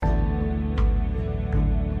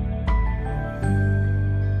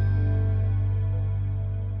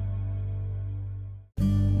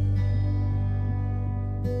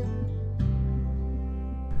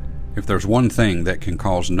If there's one thing that can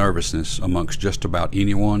cause nervousness amongst just about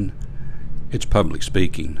anyone, it's public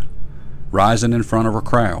speaking. Rising in front of a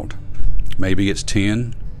crowd. Maybe it's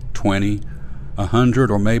 10, 20, 100,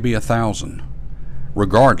 or maybe 1,000.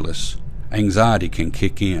 Regardless, anxiety can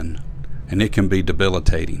kick in, and it can be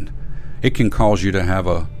debilitating. It can cause you to have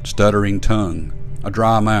a stuttering tongue, a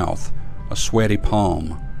dry mouth, a sweaty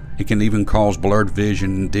palm. It can even cause blurred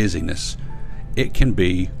vision and dizziness. It can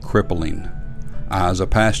be crippling. I, as a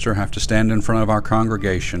pastor, have to stand in front of our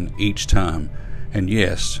congregation each time, and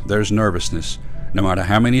yes, there's nervousness. No matter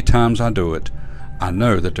how many times I do it, I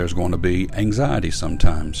know that there's going to be anxiety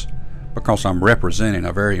sometimes, because I'm representing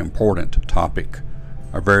a very important topic,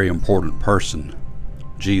 a very important person,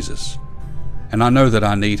 Jesus. And I know that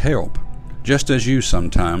I need help. Just as you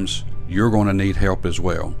sometimes, you're going to need help as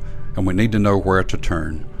well, and we need to know where to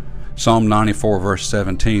turn. Psalm 94 verse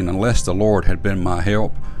 17, unless the Lord had been my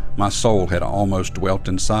help, my soul had almost dwelt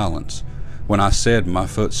in silence. When I said, my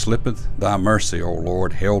foot slippeth, thy mercy, O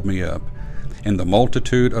Lord, held me up. In the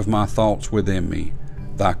multitude of my thoughts within me,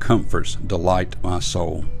 thy comforts delight my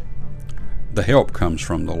soul. The help comes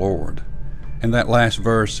from the Lord. And that last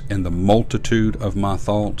verse, in the multitude of my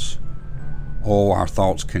thoughts, oh, our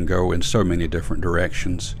thoughts can go in so many different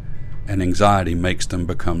directions, and anxiety makes them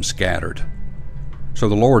become scattered. So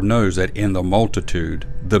the Lord knows that in the multitude,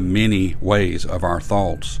 the many ways of our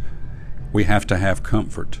thoughts, we have to have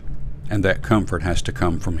comfort, and that comfort has to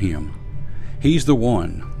come from Him. He's the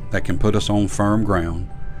one that can put us on firm ground.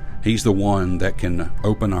 He's the one that can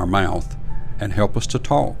open our mouth and help us to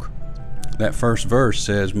talk. That first verse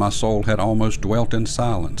says, my soul had almost dwelt in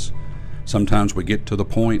silence. Sometimes we get to the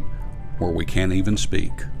point where we can't even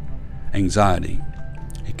speak. Anxiety,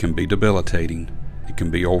 it can be debilitating. It can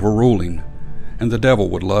be overruling. And the devil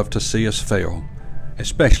would love to see us fail,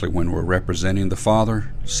 especially when we're representing the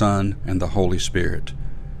Father, Son, and the Holy Spirit.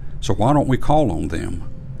 So why don't we call on them?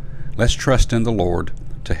 Let's trust in the Lord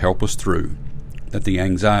to help us through, that the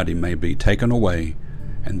anxiety may be taken away,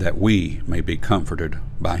 and that we may be comforted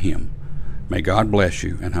by Him. May God bless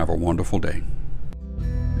you, and have a wonderful day.